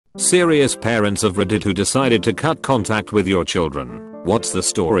Serious parents of Reddit who decided to cut contact with your children. What's the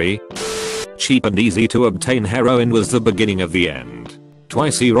story? Cheap and easy to obtain heroin was the beginning of the end.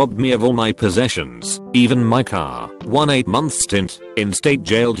 Twice he robbed me of all my possessions, even my car. One 8-month stint in state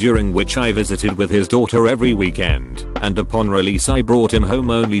jail during which I visited with his daughter every weekend, and upon release I brought him home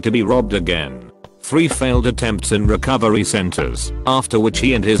only to be robbed again. 3 failed attempts in recovery centers, after which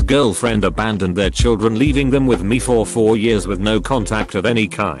he and his girlfriend abandoned their children, leaving them with me for 4 years with no contact of any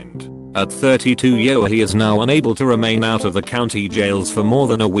kind. At 32 he is now unable to remain out of the county jails for more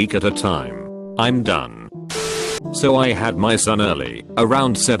than a week at a time. I'm done. So I had my son early,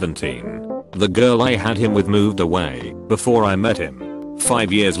 around 17. The girl I had him with moved away before I met him.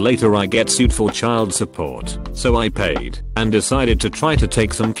 5 years later I get sued for child support, so I paid and decided to try to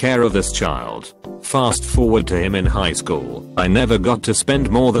take some care of this child. Fast forward to him in high school. I never got to spend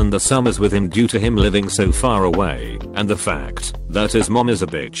more than the summers with him due to him living so far away and the fact that his mom is a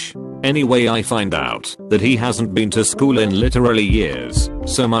bitch. Anyway, I find out that he hasn't been to school in literally years,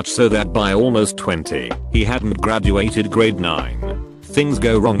 so much so that by almost 20, he hadn't graduated grade 9. Things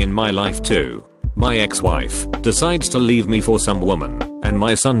go wrong in my life too. My ex-wife decides to leave me for some woman, and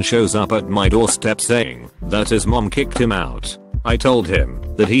my son shows up at my doorstep saying that his mom kicked him out. I told him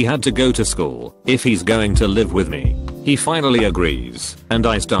that he had to go to school if he's going to live with me. He finally agrees, and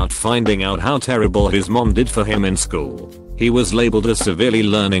I start finding out how terrible his mom did for him in school. He was labeled as severely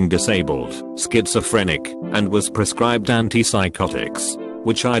learning disabled, schizophrenic, and was prescribed antipsychotics,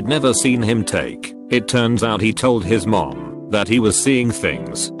 which I'd never seen him take. It turns out he told his mom that he was seeing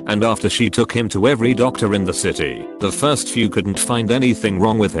things, and after she took him to every doctor in the city, the first few couldn't find anything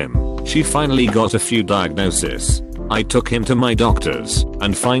wrong with him. She finally got a few diagnoses. I took him to my doctors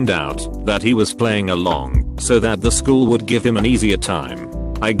and find out that he was playing along so that the school would give him an easier time.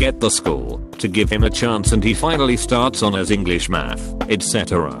 I get the school to give him a chance and he finally starts on his English, math,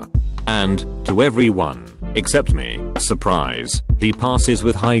 etc. And, to everyone, except me, surprise, he passes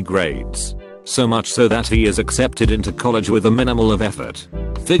with high grades. So much so that he is accepted into college with a minimal of effort.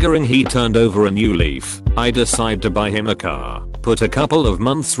 Figuring he turned over a new leaf, I decide to buy him a car, put a couple of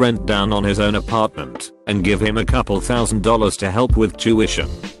months rent down on his own apartment, and give him a couple $1,000s to help with tuition.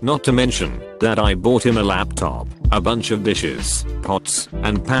 Not to mention that I bought him a laptop, a bunch of dishes, pots,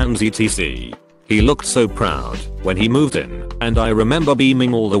 and pans etc. He looked so proud when he moved in, and I remember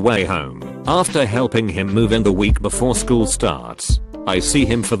beaming all the way home after helping him move in the week before school starts. I see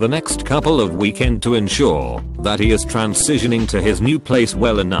him for the next couple of weekends to ensure that he is transitioning to his new place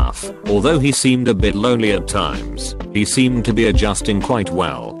well enough. Although he seemed a bit lonely at times, he seemed to be adjusting quite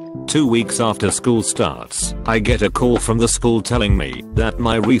well. 2 weeks after school starts, I get a call from the school telling me that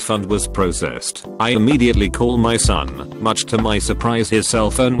my refund was processed. I immediately call my son. Much to my surprise, his cell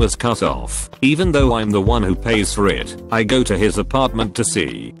phone was cut off. Even though I'm the one who pays for it, I go to his apartment to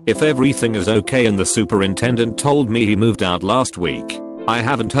see if everything is okay, and the superintendent told me he moved out last week. I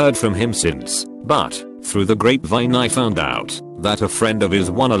haven't heard from him since, but through the grapevine I found out that a friend of his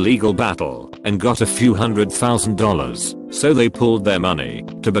won a legal battle and got a few $100,000, so they pooled their money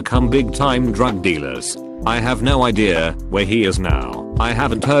to become big time drug dealers. I have no idea where he is now. I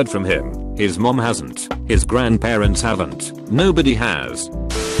haven't heard from him. His mom hasn't. His grandparents haven't. Nobody has.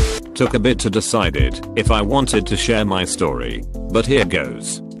 Took a bit to decide if I wanted to share my story, but here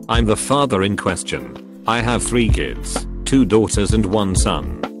goes. I'm the father in question. I have 3 kids, 2 daughters and 1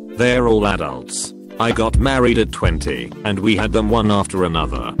 son. They're all adults. I got married at 20, and we had them one after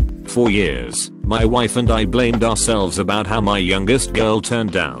another. 4 years, my wife and I blamed ourselves about how my youngest girl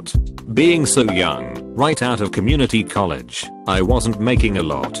turned out. Being so young, right out of community college, I wasn't making a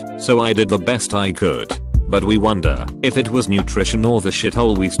lot, so I did the best I could. But we wonder if it was nutrition or the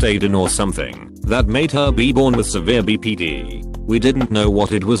shithole we stayed in or something that made her be born with severe BPD. We didn't know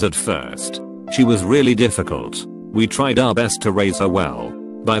what it was at first. She was really difficult. We tried our best to raise her well.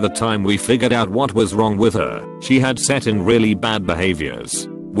 By the time we figured out what was wrong with her, she had set in really bad behaviors.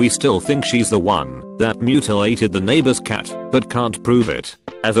 We still think she's the one that mutilated the neighbor's cat, but can't prove it.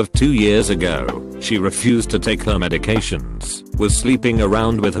 As of 2 years ago, she refused to take her medications, was sleeping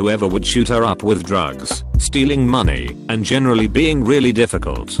around with whoever would shoot her up with drugs, stealing money, and generally being really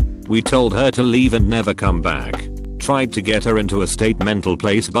difficult. We told her to leave and never come back. Tried to get her into a state mental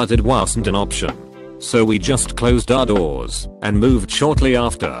place, but it wasn't an option. So we just closed our doors and moved shortly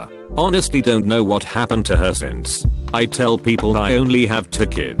after. Honestly don't know what happened to her since. I tell people I only have 2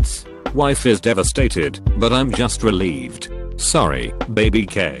 kids. Wife is devastated, but I'm just relieved. Sorry, baby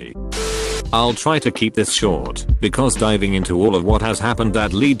K. I'll try to keep this short, because diving into all of what has happened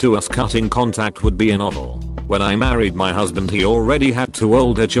that lead to us cutting contact would be a novel. When I married my husband, he already had 2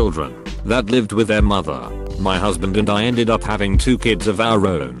 older children that lived with their mother. My husband and I ended up having 2 kids of our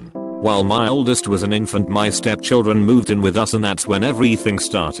own. While my oldest was an infant, my stepchildren moved in with us, and that's when everything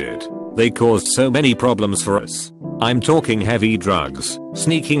started. They caused so many problems for us. I'm talking heavy drugs,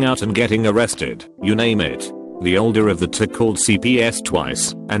 sneaking out and getting arrested, you name it. The older of the 2 called CPS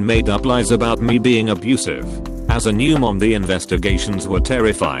twice and made up lies about me being abusive. As a new mom, the investigations were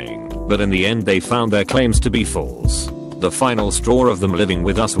terrifying, but in the end they found their claims to be false. The final straw of them living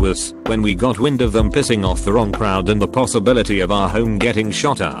with us was when we got wind of them pissing off the wrong crowd and the possibility of our home getting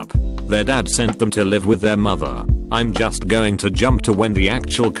shot up. Their dad sent them to live with their mother. I'm just going to jump to when the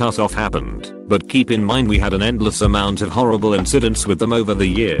actual cutoff happened, but keep in mind we had an endless amount of horrible incidents with them over the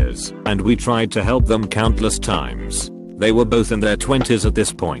years, and we tried to help them countless times. They were both in their 20s at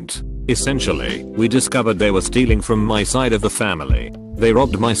this point. Essentially, we discovered they were stealing from my side of the family. They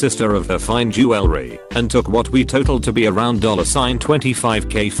robbed my sister of her fine jewelry and took what we totaled to be around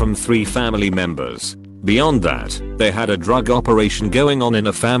 $25k from 3 family members. Beyond that, they had a drug operation going on in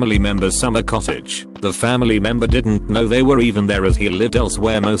a family member's summer cottage. The family member didn't know they were even there, as he lived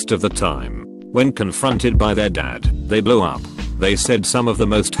elsewhere most of the time. When confronted by their dad, they blew up. They said some of the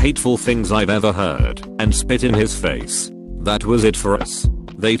most hateful things I've ever heard and spit in his face. That was it for us.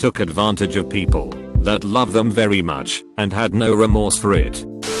 They took advantage of people that loved them very much and had no remorse for it.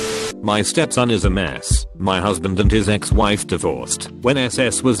 My stepson is a mess. My husband and his ex-wife divorced when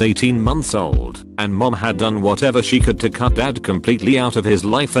SS was 18 months old, and mom had done whatever she could to cut dad completely out of his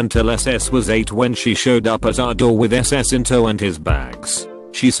life until SS was 8, when she showed up at our door with SS in tow and his bags.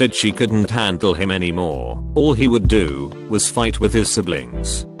 She said she couldn't handle him anymore. All he would do was fight with his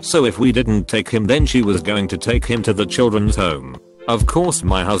siblings. So if we didn't take him, then she was going to take him to the children's home. Of course,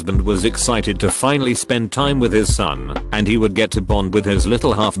 my husband was excited to finally spend time with his son, and he would get to bond with his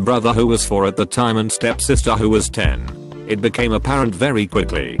little half-brother who was 4 at the time and stepsister who was 10. It became apparent very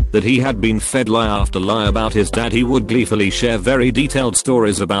quickly that he had been fed lie after lie about his dad. He would gleefully share very detailed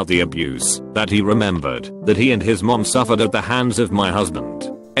stories about the abuse that he remembered that he and his mom suffered at the hands of my husband.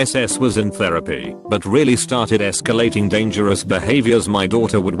 SS was in therapy, but really started escalating dangerous behaviors. My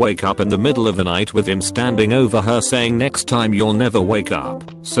daughter would wake up in the middle of the night with him standing over her saying, "Next time you'll never wake up."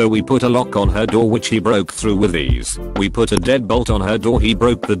 So we put a lock on her door, which he broke through with ease. We put a deadbolt on her door. He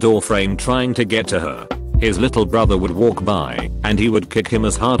broke the door frame trying to get to her. His little brother would walk by, and he would kick him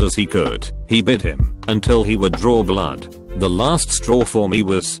as hard as he could. He bit him until he would draw blood. The last straw for me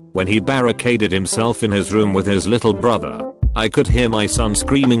was when he barricaded himself in his room with his little brother. I could hear my son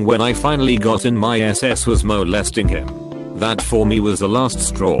screaming when I finally got in. My SS was molesting him. That for me was the last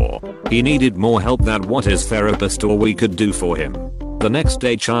straw. He needed more help than what his therapist or we could do for him. The next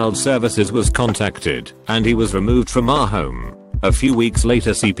day, child services was contacted, and he was removed from our home. A few weeks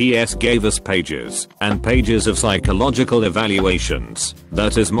later, CPS gave us pages and pages of psychological evaluations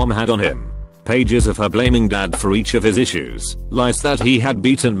that his mom had on him. Pages of her blaming dad for each of his issues, lies that he had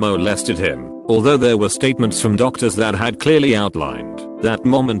beaten, molested him, although there were statements from doctors that had clearly outlined that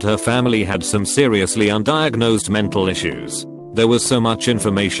mom and her family had some seriously undiagnosed mental issues. There was so much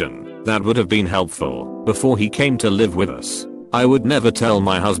information that would have been helpful before he came to live with us. I would never tell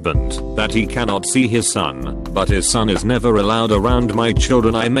my husband that he cannot see his son, but his son is never allowed around my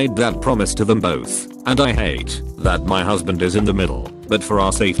children. I made that promise to them both, and I hate that my husband is in the middle, but for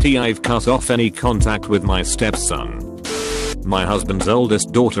our safety I've cut off any contact with my stepson. My husband's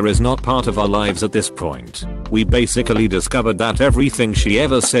oldest daughter is not part of our lives at this point. We basically discovered that everything she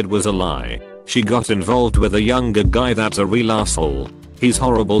ever said was a lie. She got involved with a younger guy that's a real asshole. He's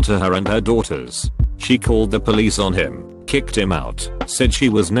horrible to her and her daughters. She called the police on him, kicked him out, said she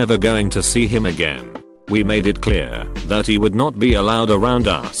was never going to see him again. We made it clear that he would not be allowed around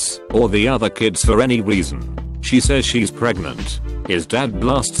us or the other kids for any reason. She says she's pregnant. His dad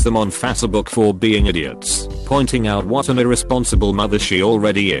blasts them on Facebook for being idiots, pointing out what an irresponsible mother she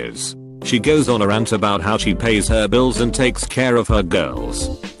already is. She goes on a rant about how she pays her bills and takes care of her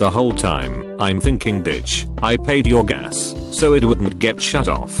girls. The whole time, I'm thinking, bitch, I paid your gas so it wouldn't get shut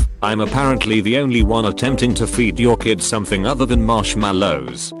off. I'm apparently the only one attempting to feed your kids something other than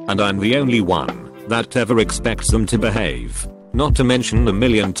marshmallows, and I'm the only one that ever expects them to behave. Not to mention the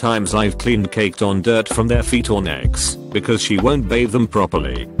million times I've cleaned caked on dirt from their feet or necks because she won't bathe them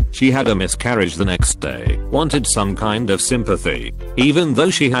properly. She had a miscarriage the next day, wanted some kind of sympathy, even though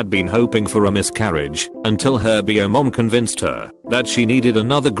she had been hoping for a miscarriage, until her bio mom convinced her that she needed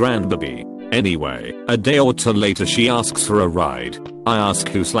another grandbaby. Anyway, a day or two later she asks for a ride. I ask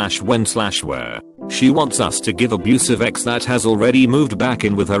who/when/where. She wants us to give abusive ex that has already moved back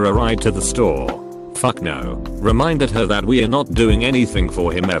in with her a ride to the store. Fuck no. Reminded her that we are not doing anything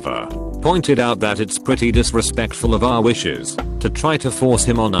for him ever. Pointed out that it's pretty disrespectful of our wishes to try to force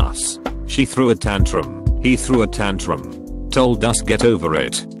him on us. She threw a tantrum, He threw a tantrum. Told us get over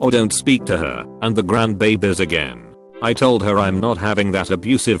it or don't speak to her and the grandbabies again. I told her I'm not having that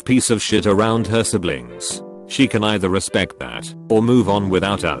abusive piece of shit around her siblings. She can either respect that or move on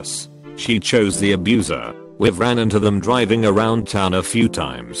without us. She chose the abuser. We've ran into them driving around town a few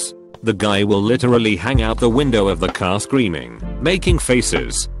times. The guy will literally hang out the window of the car screaming, making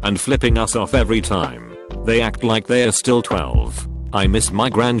faces, and flipping us off every time. They act like they are still 12. I miss my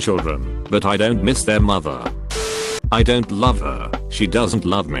grandchildren, but I don't miss their mother. I don't love her, she doesn't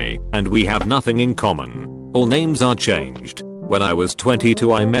love me, and we have nothing in common. All names are changed. When I was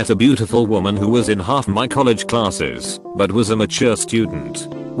 22 I met a beautiful woman who was in half my college classes, but was a mature student.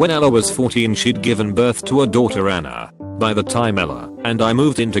 When Ella was 14 she'd given birth to a daughter Anna. By the time Ella and I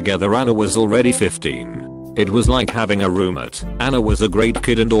moved in together Anna was already 15. It was like having a roommate. Anna was a great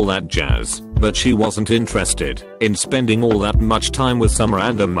kid and all that jazz, but she wasn't interested in spending all that much time with some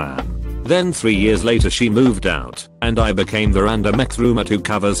random man. Then 3 years later she moved out, and I became the random ex-roommate who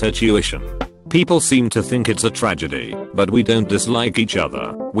covers her tuition. People seem to think it's a tragedy, but we don't dislike each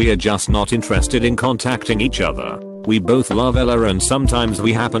other. We are just not interested in contacting each other. We both love Ella and sometimes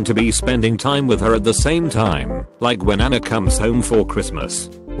we happen to be spending time with her at the same time, like when Anna comes home for Christmas.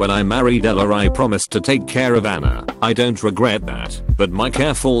 When I married Ella I promised to take care of Anna. I don't regret that, but my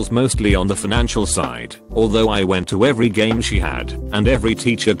care falls mostly on the financial side. Although I went to every game she had, and every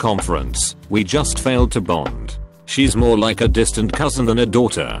teacher conference, we just failed to bond. She's more like a distant cousin than a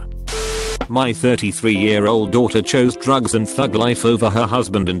daughter. My 33-year-old daughter chose drugs and thug life over her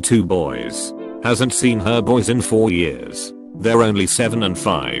husband and 2 boys. Hasn't seen her boys in 4 years. They're only 7 and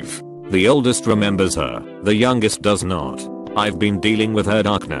 5. The oldest remembers her, the youngest does not. I've been dealing with her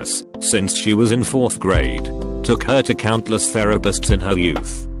darkness since she was in 4th grade. Took her to countless therapists in her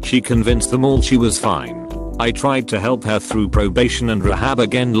youth. She convinced them all she was fine. I tried to help her through probation and rehab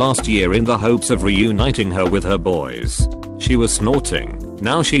again last year in the hopes of reuniting her with her boys. She was snorting,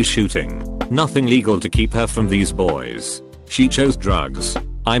 now she's shooting. Nothing legal to keep her from these boys. She chose drugs.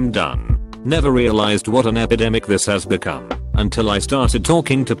 I'm done. Never realized what an epidemic this has become until I started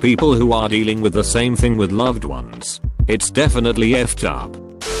talking to people who are dealing with the same thing with loved ones. It's definitely effed up.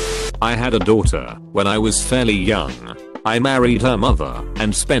 I had a daughter when I was fairly young. I married her mother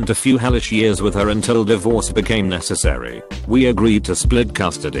and spent a few hellish years with her until divorce became necessary. We agreed to split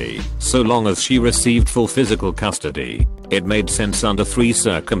custody, so long as she received full physical custody. It made sense under 3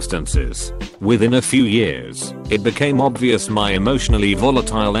 circumstances. Within a few years, it became obvious my emotionally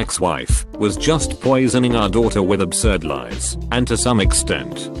volatile ex-wife was just poisoning our daughter with absurd lies, and to some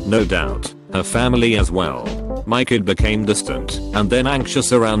extent, no doubt, her family as well. My kid became distant and then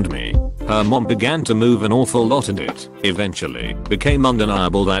anxious around me. Her mom began to move an awful lot and it eventually became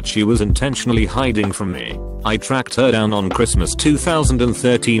undeniable that she was intentionally hiding from me. I tracked her down on Christmas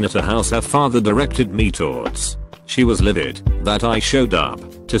 2013 at a house her father directed me towards. She was livid that I showed up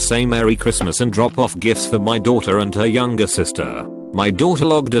to say Merry Christmas and drop off gifts for my daughter and her younger sister. My daughter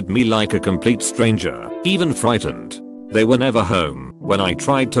looked at me like a complete stranger, even frightened. They were never home when I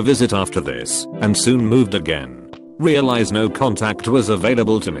tried to visit after this and soon moved again. Realized no contact was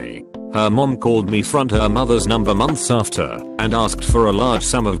available to me. Her mom called me from her mother's number months after and asked for a large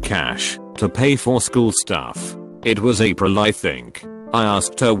sum of cash to pay for school stuff. It was April I think. I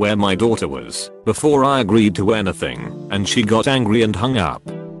asked her where my daughter was before I agreed to anything and she got angry and hung up.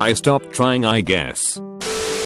 I stopped trying I guess.